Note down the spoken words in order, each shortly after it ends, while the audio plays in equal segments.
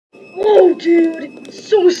Oh, dude,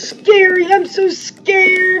 so scary. I'm so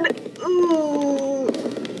scared. Ooh,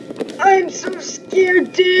 I'm so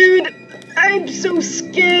scared, dude. I'm so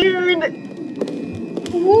scared.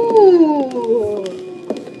 Ooh.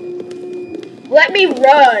 Let me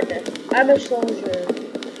run. I'm a soldier.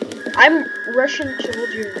 I'm Russian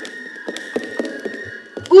soldier.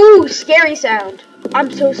 Ooh, scary sound. I'm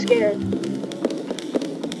so scared.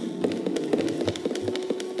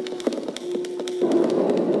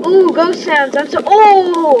 Ooh, ghost sounds. I'm so.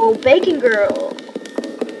 Oh, bacon girl.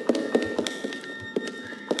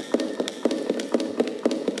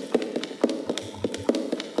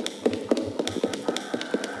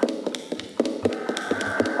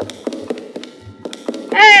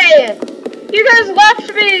 Hey, you guys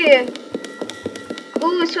left me.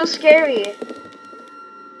 Ooh, it's so scary.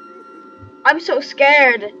 I'm so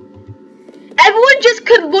scared. Everyone just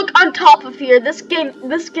could look on top of here. This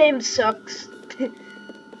game sucks.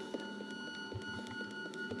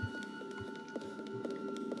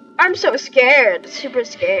 I'm so scared. Super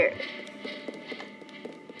scared.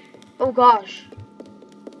 Oh gosh.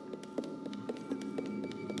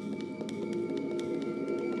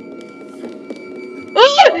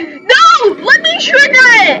 Oh, no! Let me trigger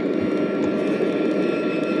it!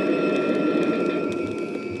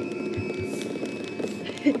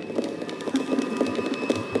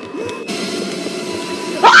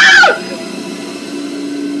 Ah!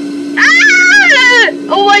 Ah!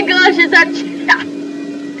 Oh my gosh, is that...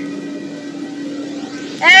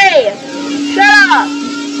 Hey! Shut up!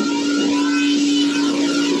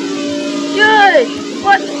 Shush!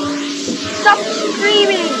 What? Stop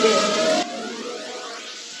screaming!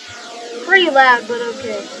 Pretty loud, but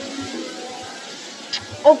okay.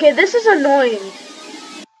 Okay, this is annoying.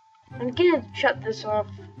 I'm gonna shut this off.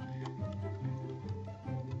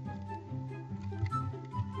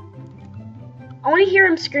 I want to hear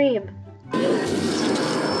him scream.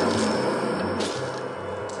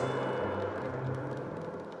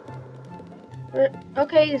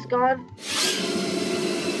 Okay, he's gone.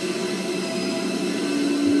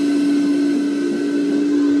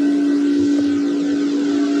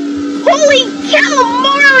 Holy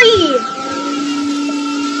calamari!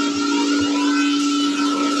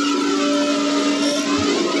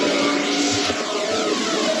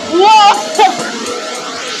 Whoa!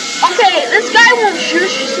 Okay, this guy won't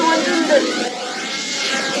shush, so I'm doing this.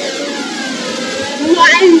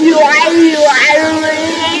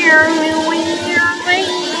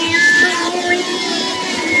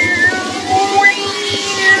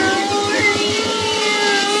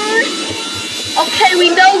 Okay, we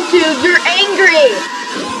know, dude. You're angry.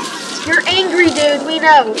 You're angry, dude. We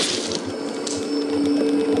know.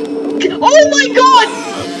 Oh my god!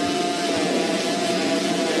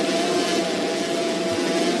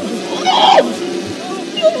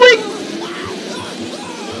 Oh my!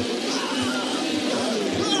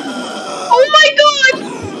 Oh my god!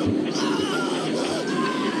 Oh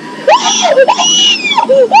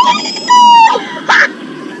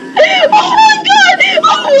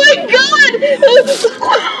my god! Oh my god!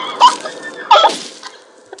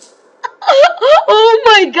 Oh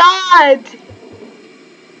my god!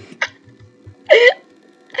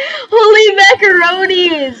 Holy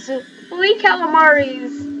macaronis! Holy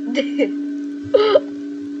calamaris!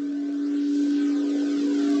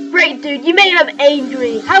 Great, dude, you made him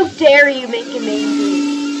angry. How dare you make him angry?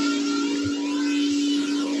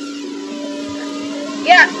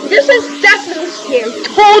 Yeah, this is definitely scary.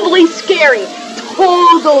 Totally scary.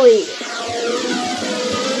 Totally.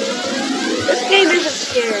 This game isn't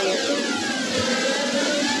scary.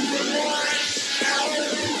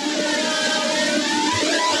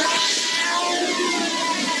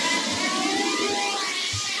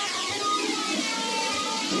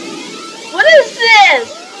 What is this?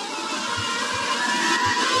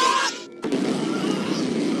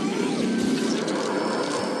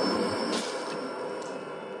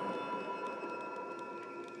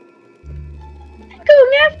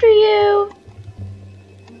 Going after you.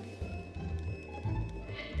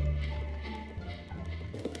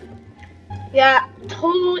 Yeah,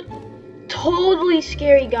 totally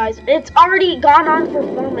scary, guys. It's already gone on for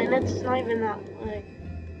 4 minutes. It's not even that like.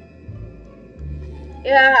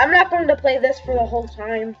 Yeah, I'm not going to play this for the whole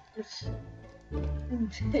time.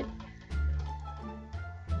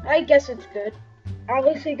 I guess it's good.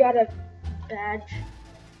 Obviously got a badge.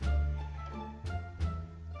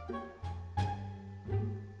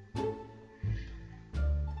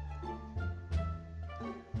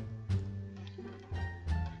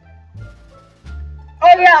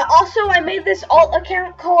 Oh yeah, also I made this alt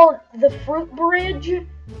account called the Fruit Bridge.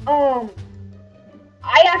 I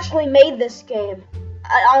actually made this game.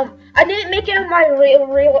 I didn't make it on my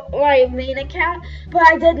my main account, but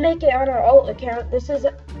I did make it on our alt account. This is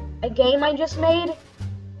a game I just made.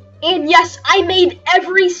 And yes, I made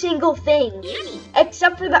every single thing.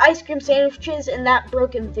 Except for the ice cream sandwiches and that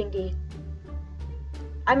broken thingy.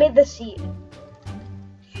 I made the seat.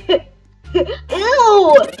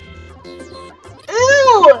 Ew!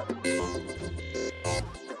 Ew!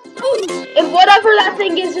 And whatever that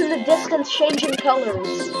thing is in the distance changing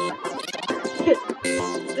colors.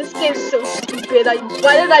 This game's so stupid.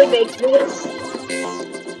 Why did I make this?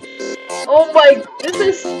 Oh my, this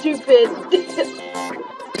is stupid.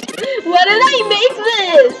 Why did I make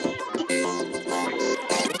this?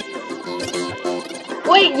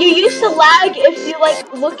 Wait, you used to lag if you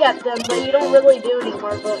like look at them, but you don't really do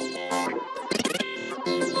anymore, but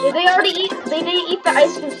did they already eat? They didn't eat the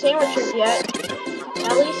ice cream sandwiches yet.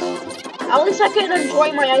 At least I can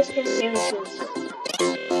enjoy my ice cream sandwiches.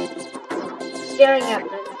 Staring at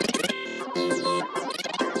them.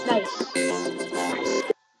 Nice.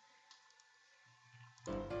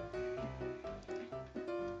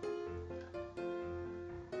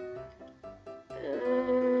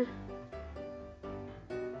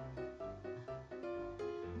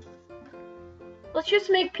 Let's just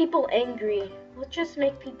make people angry. Let's just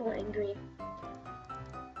make people angry.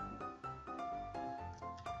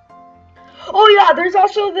 Oh yeah, there's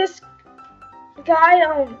also this guy,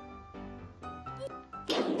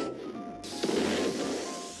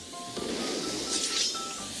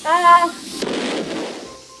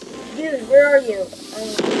 dude, where are you?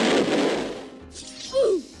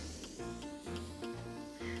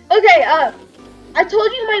 Okay, I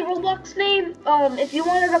told you my Roblox name. If you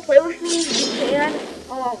wanted to play with me, you can.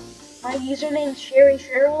 My username's Sherry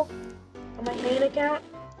Cheryl on my main account.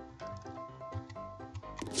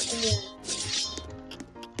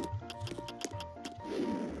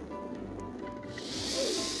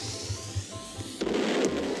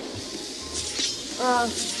 Yeah.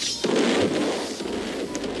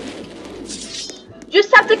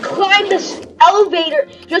 Just have to climb this elevator,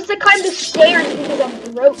 just to climb the stairs because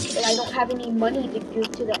I'm broke and I don't have any money to go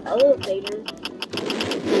to the elevator.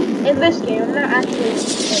 In this game, I'm not actually like,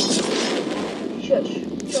 shush.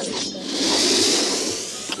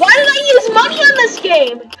 Why did I use money in this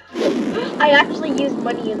game? I actually used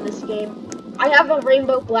money in this game. I have a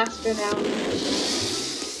rainbow blaster now.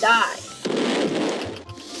 Die.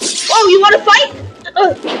 Oh, you want to fight?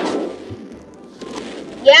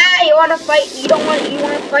 Yeah, you want to fight? You want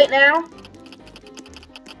to fight now?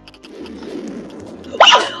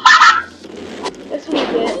 That's what you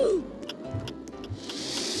get.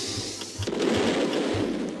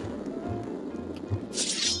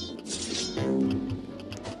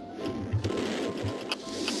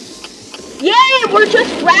 Yay! We're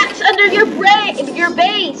just rats under your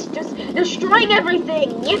base, just destroying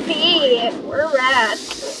everything. Yippee! We're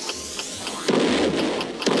rats.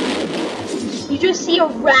 You just see a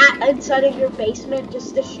rat inside of your basement,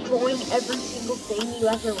 just destroying every single thing you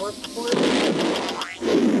ever worked for.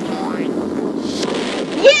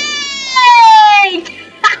 Yay!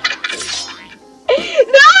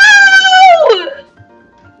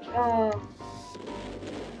 No!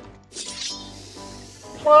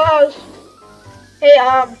 Close. Hey,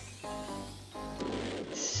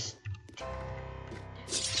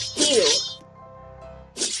 you.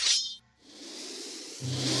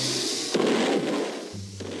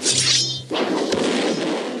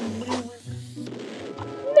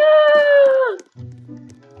 No!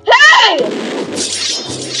 Hey!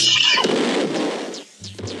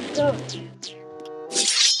 Go.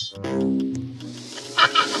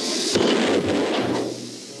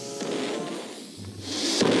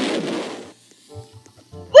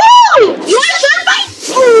 You want to start fight?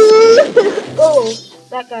 Oh,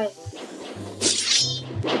 that guy.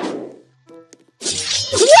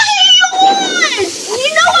 What do you want? You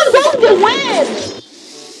know I'm going to win.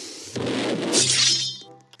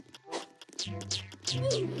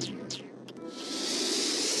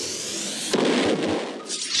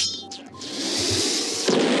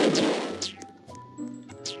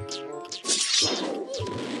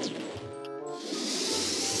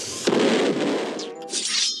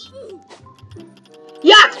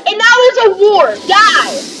 Yeah, and now there's a war.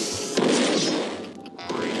 Die.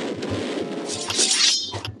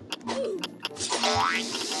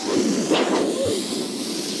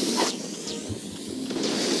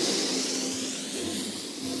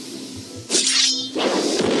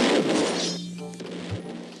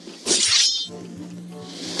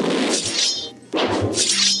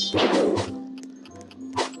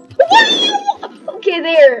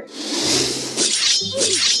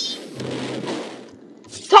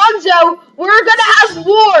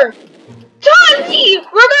 Fonzie!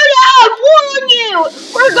 We're going to have war on you!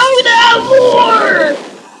 We're going to have war!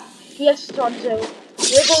 Yes, Tonzo.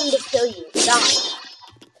 We're going to kill you. Die.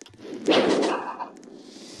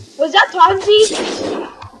 Was that Fonzie?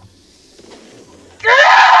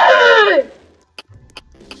 Grrr!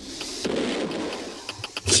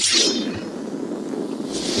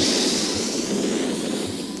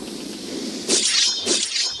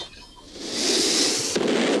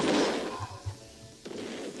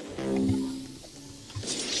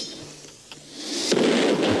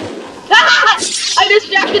 I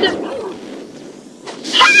distracted him.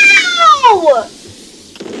 How?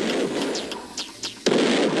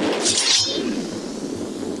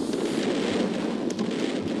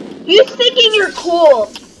 You thinking you're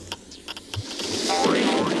cool?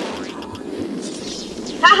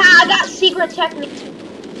 Haha, I got secret techniques.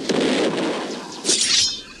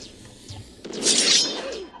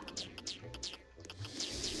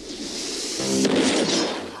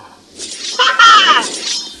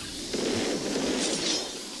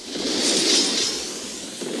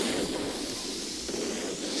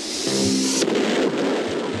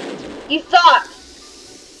 You thought.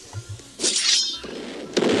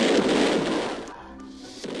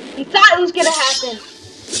 You thought it was gonna happen.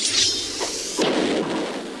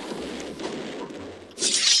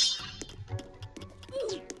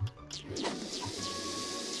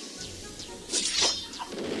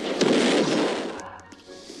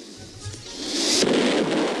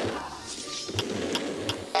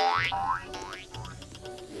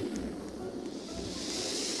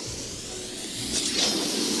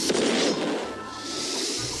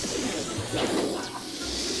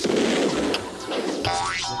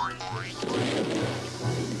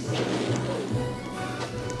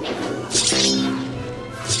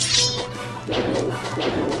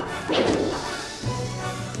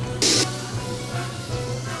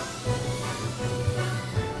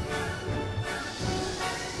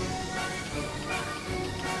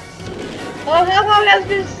 Oh, how long has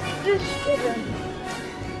this been?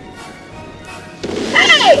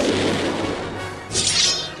 Hey!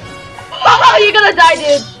 Oh, you're gonna die,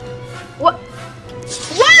 dude. What?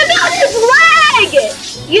 What about his leg?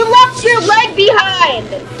 You left your leg behind.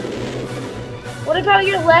 What about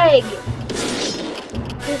your leg?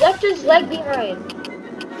 He left his leg behind.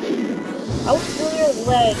 I was doing your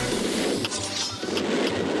leg.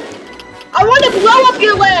 I want to blow up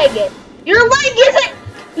your leg. Your leg isn't.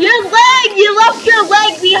 Your leg! You left your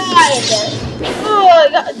leg behind! Oh,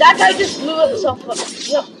 that guy just blew himself up.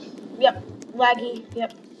 Yep. Laggy.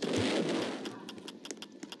 Yep.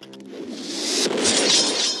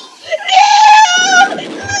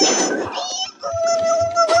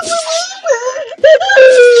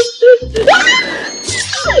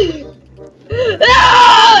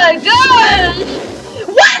 Ah, gosh!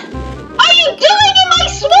 What are you doing in my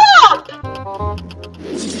swamp?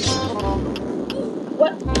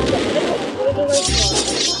 What?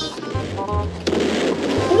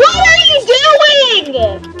 What are you doing?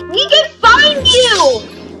 We can find you,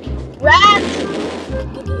 rat.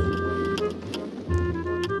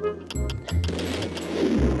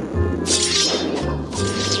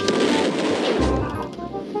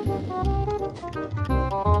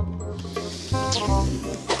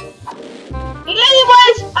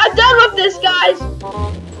 Anyways, I'm done with this, guys.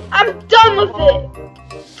 I'm done with it.